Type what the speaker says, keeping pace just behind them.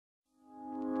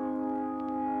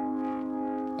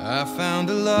I found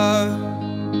a love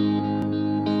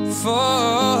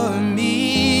for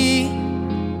me.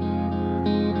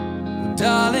 Well,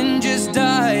 darling, just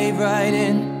dive right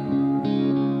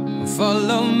in,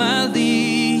 follow my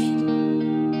lead.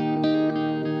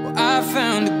 Well, I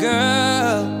found a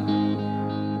girl,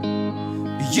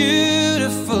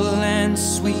 beautiful and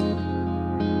sweet.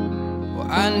 Well,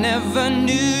 I never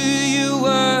knew you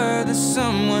were the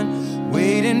someone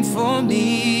waiting for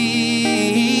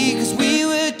me. 'Cause we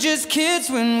were just kids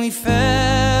when we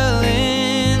fell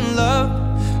in love,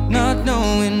 not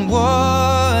knowing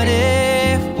what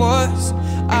it was.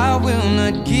 I will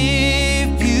not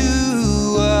give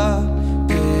you up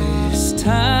this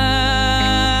time.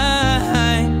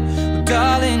 Oh,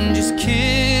 darling, just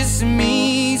kiss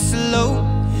me slow.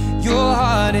 Your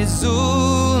heart is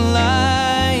all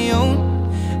I own,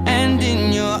 and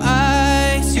in your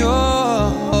eyes you're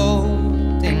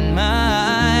holding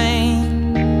mine.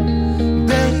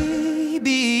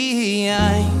 Baby,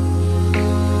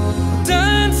 I'm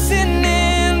dancing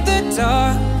in the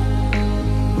dark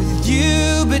with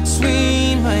you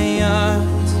between my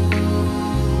arms,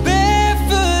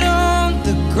 barefoot on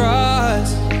the grass.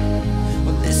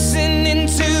 We're listening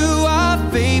to our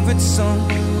favorite song.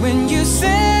 When you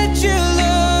said you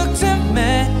looked a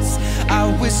mess, I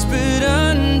whispered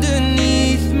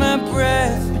underneath my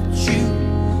breath, but you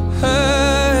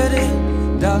heard it.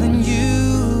 Darling, you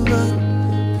look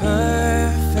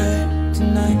perfect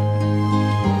tonight.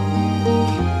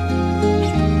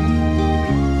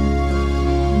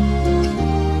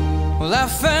 Well, I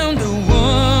found a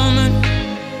woman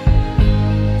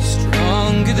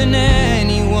stronger than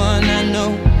anyone I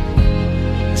know.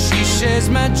 She shares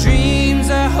my dreams.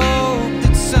 I hope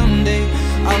that someday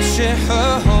I'll share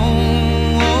her home.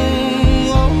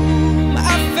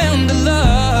 I found a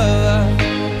love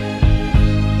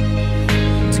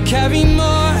to carry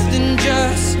more than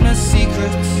just my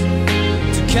secrets,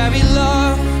 to carry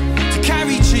love, to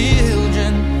carry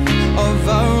children of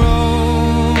our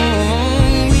own.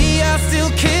 We are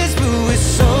still kids, but we're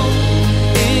so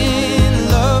in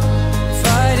love,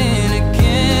 fighting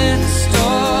against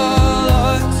all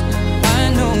odds. I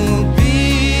know we'll be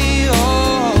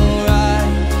alright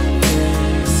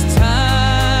this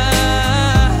time.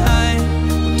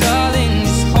 Darling,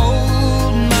 just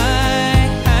hold my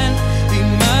hand, be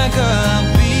my girl, I'll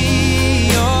be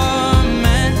your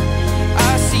man.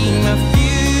 I see my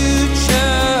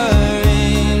future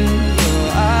in your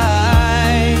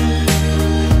eyes.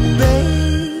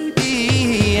 Baby,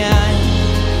 I'm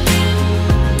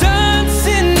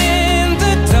dancing in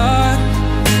the dark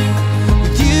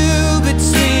with you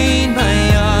between my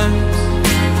arms,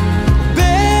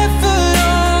 barefoot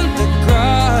on the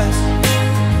grass,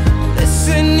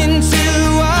 listening to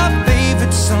our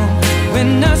favorite song. When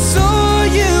I saw